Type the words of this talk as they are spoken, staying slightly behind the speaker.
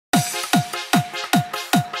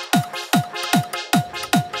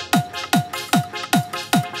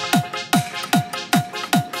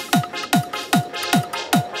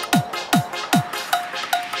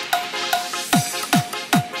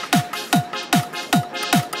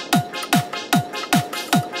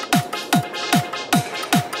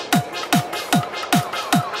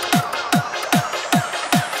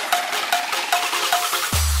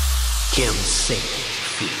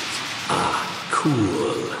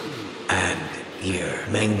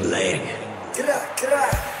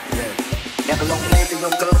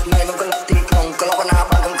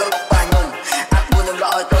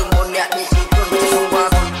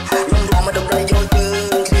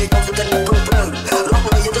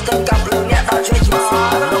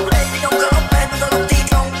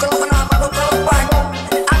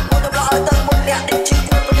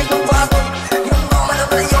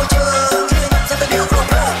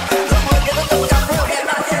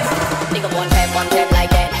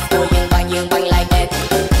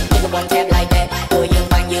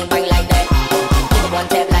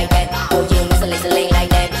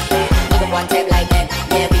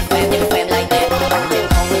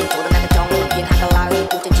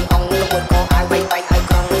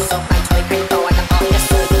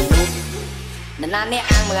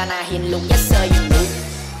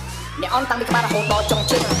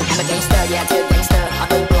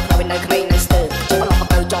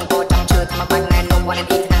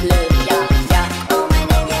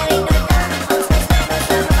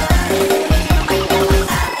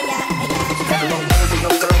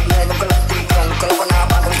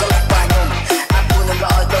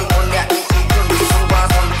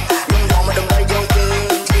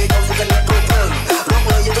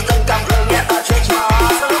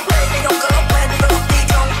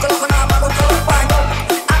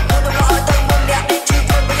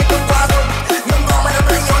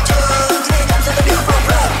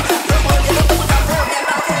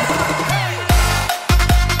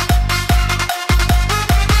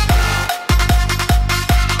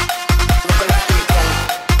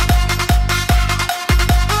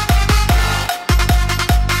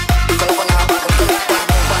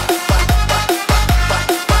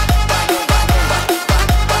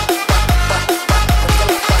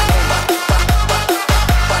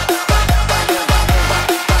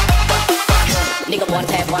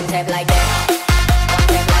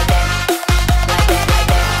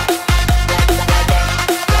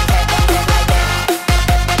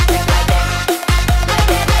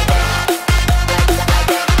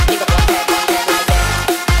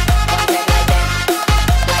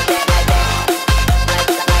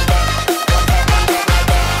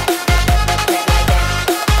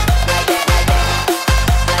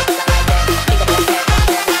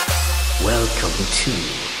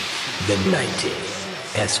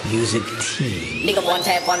Music team. Nigga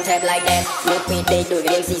one tap like that. Look me day đuổi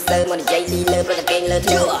cái đêm xì sơ mà dây đi lơ rồi cái lơ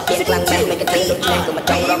thưa. Tiền lăng men mấy cái thứ lúc này của mà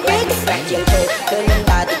trong rock band cái track chiếm thơ. Cứ lên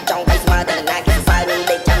ta từ trong face mà từ nay cái file luôn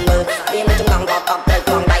để chăm mơ. Đêm trong lòng gọt tóc tới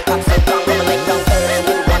con đai tóc sợi con mà lấy trong thơ.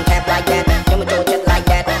 Nigga one tap like that. Nhưng mà trôi chết like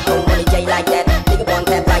that. Không có DJ like that. Nigga one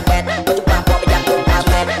tap like that. Có chụp ba qua bây giờ cũng tao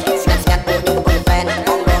man. Snap buồn nhưng mà còn fan.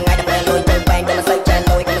 Con rồi ngay đập lên lôi tới bang cho nó sơi chen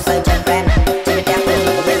lôi cho nó sơi chen fan. Chỉ biết đẹp hơn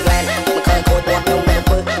nhưng mà bên fan. Mà khơi khôi bọt nhưng mà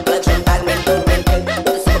phư.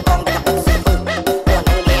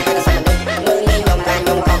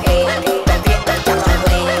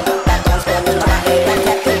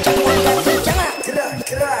 Chẳng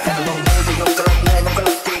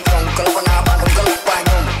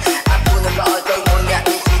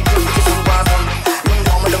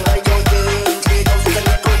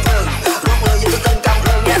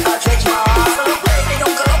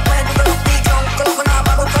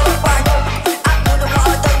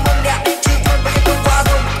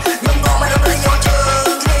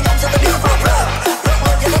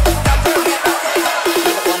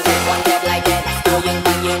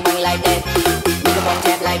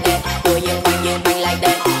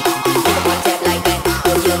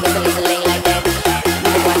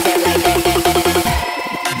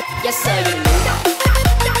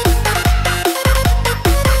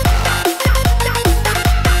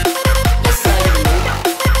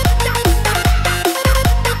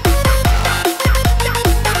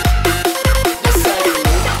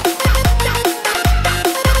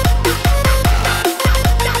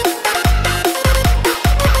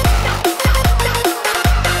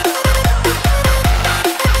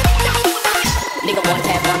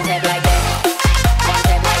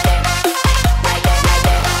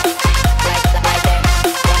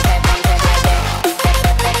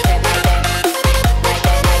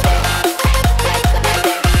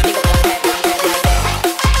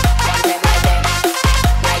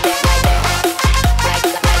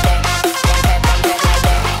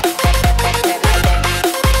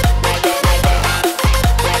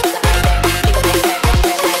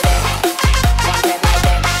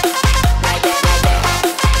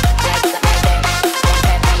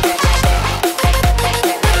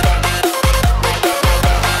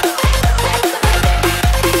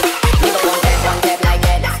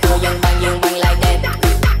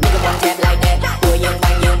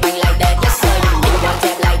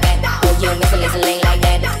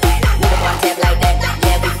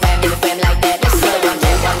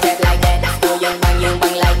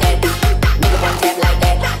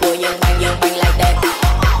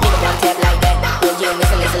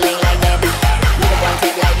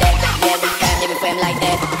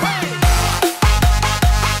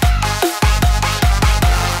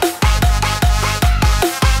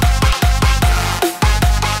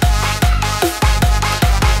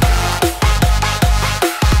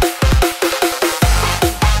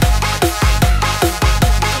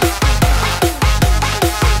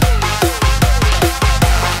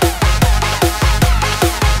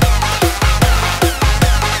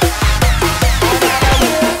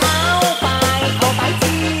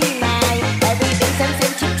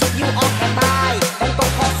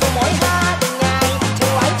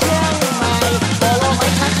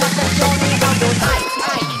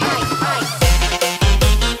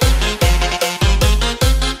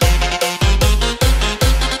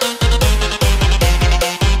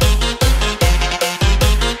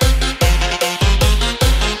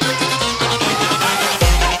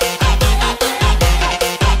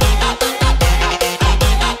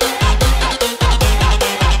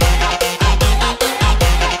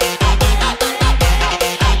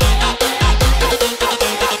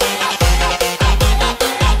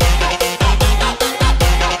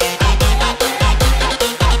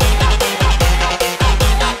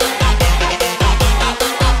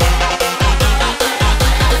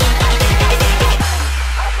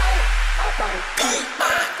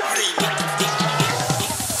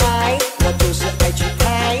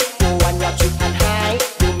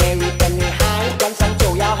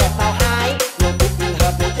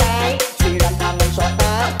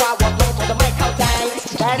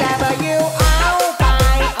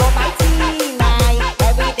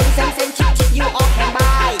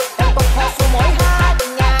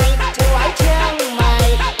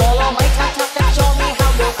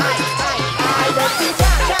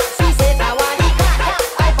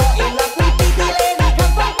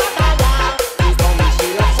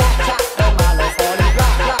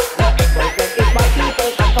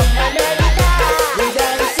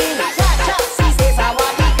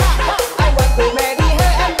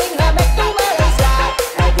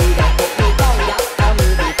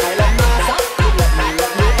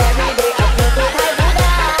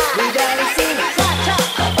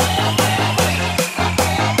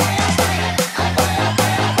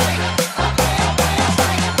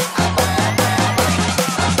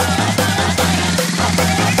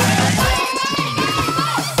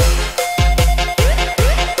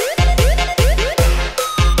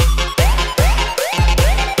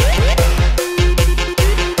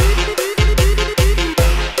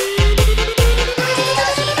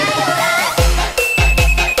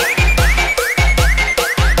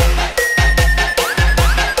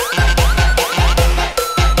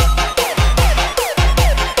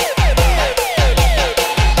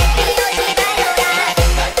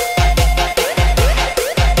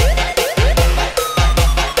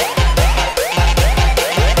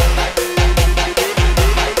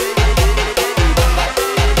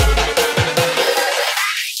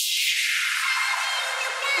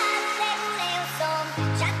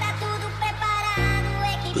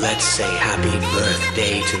Let's say happy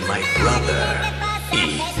birthday to my brother,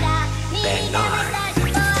 Bernard.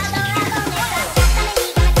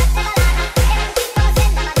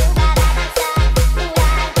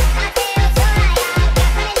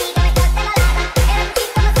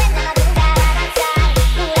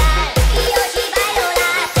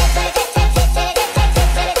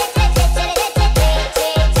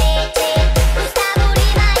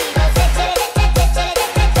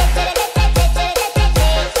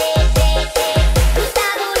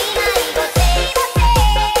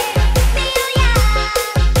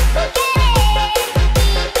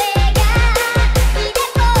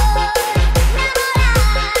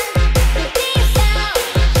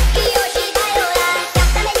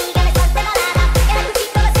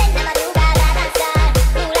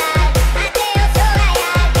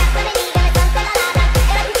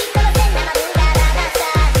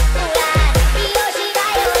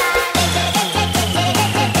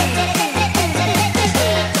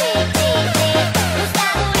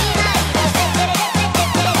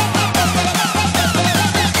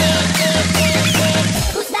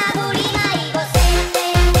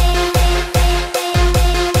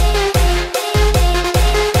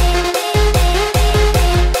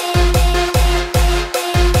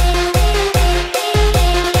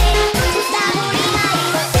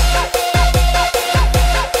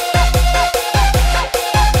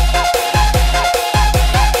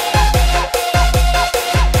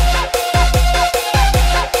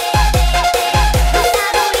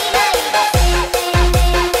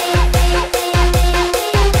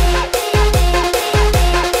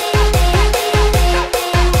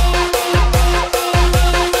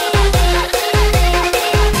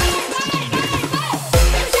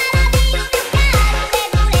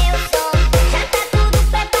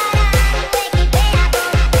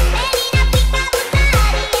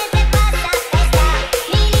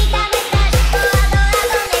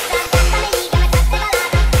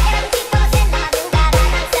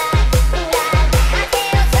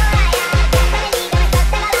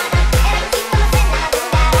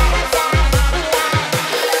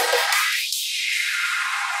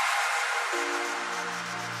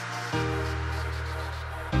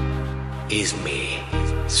 Is me,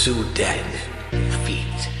 Sudan,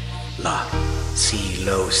 feet, lock, C,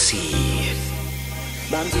 low, C.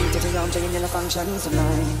 บางทีเธอจะยอมใจเย็นๆและฟังฉันสักหน่อ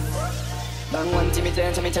ยบางวันที่ไม่เจอ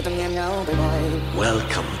ทำให้เธอต้องเงียบเหงาไปบ่อย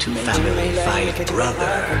Welcome to Family Fight,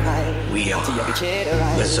 brother. We are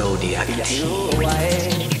the Zodiac Team.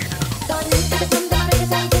 ตอนนี้เธอจะทำอะไรก็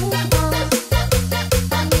ใจถึงก่อน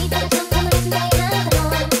ตอนนี้เธอจะทำอะไรก็ใจหาตลอ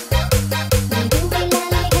ดไม่ดูเวลา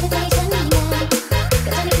เลยแค่ใจฉันยังไงก็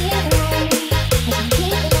จะไม่คิดอะไรให้ฉันคิ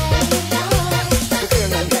ดอะไร ก็เครื่อง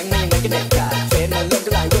เงินแพงไม่ยังไงก็เด็ดขาดเฟซมันเริ่ม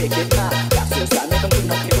ก็ลายเวกเก็บมากอยากสื่อสารไม่ต้องพึ่ง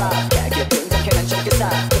นกพิราบแค่เก็บถึงจำแค่นั้นฉันก็ทรา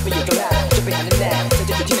บจะไปอยู่ตรงหน้าจะไปหาแน่ๆเธอ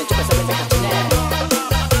จะอยู่ที่ไหนจะไปสบายไปหาฉันแน่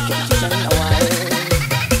เก็บที่ฉันเอาไว้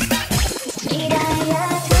ไม่ได้อยา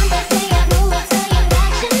กถามแต่แค่อยากรู้ว่าเธอยังรั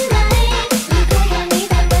กฉันไหมไม่เคยอย่างนี้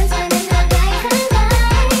แต่เหมือนเธอนั้นรักใครข้างกา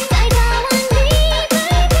ยใจเธอวันนี้ไ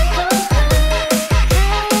ม่เป็นตัวเธอข้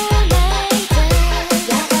างในเธอ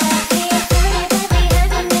อยากบอกเพียงเธอให้เธอไปหา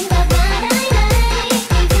คนหนึ่งกลับมาได้ไหม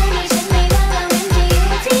ให้เธอให้ฉันไม่ว่าเรานั้นจะอยู่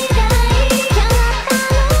ที่ใดอยากหลับตา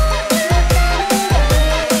ลงลืมตาเล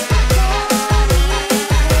ย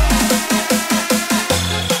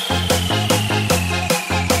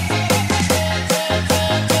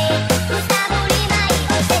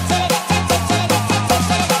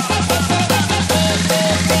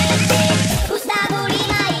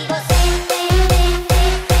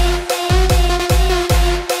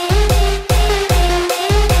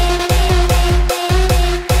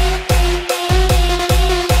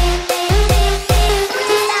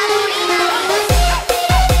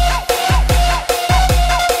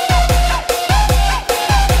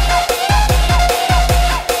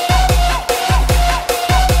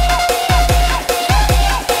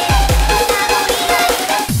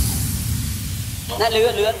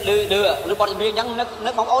nè lừa bọt viên nhắn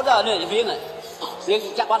nước bóng ốt ra nè viên này viên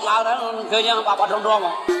chắc bọt lao đó khơi nhau bọt rong rong mà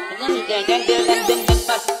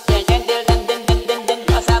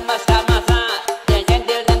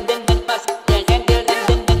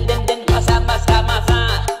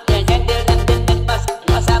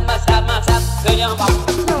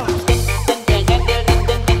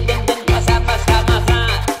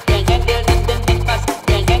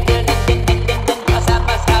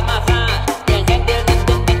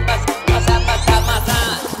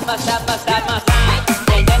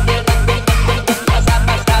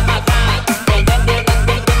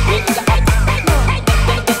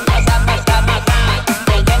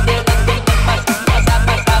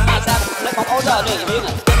nước bóng ốt ra nè viên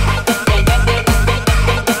này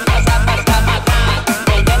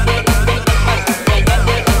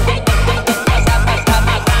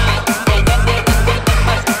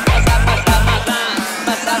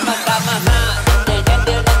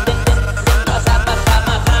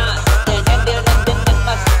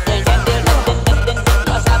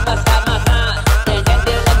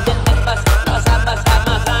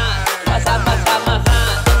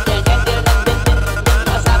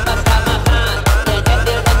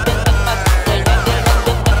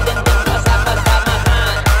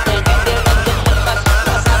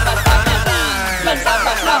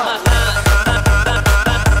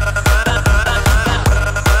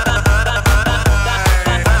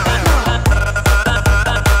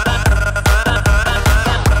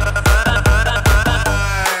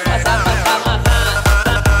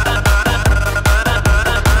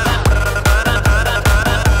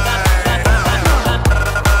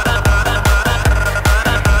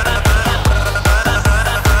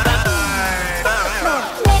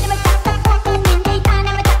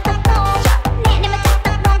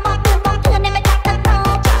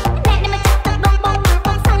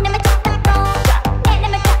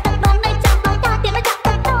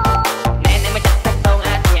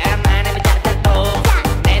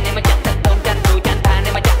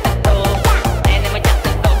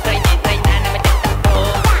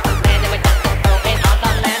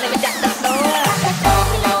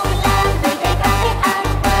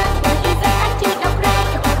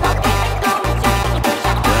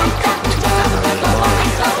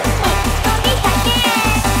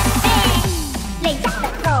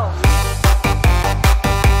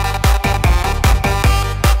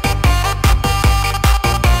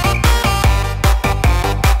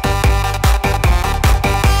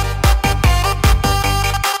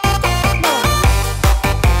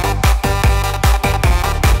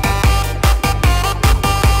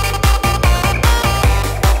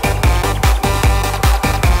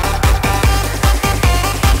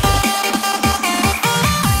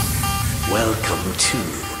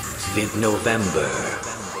November,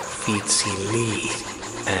 Feetsy Lee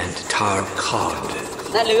and Tarkod.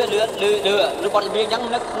 Nè lừa bọn viên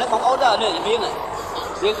nhắn nước bóng ốt đó nè viên này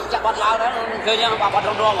viên chắc bắt lao đó chơi nhau bà bắt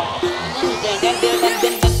rong rong mà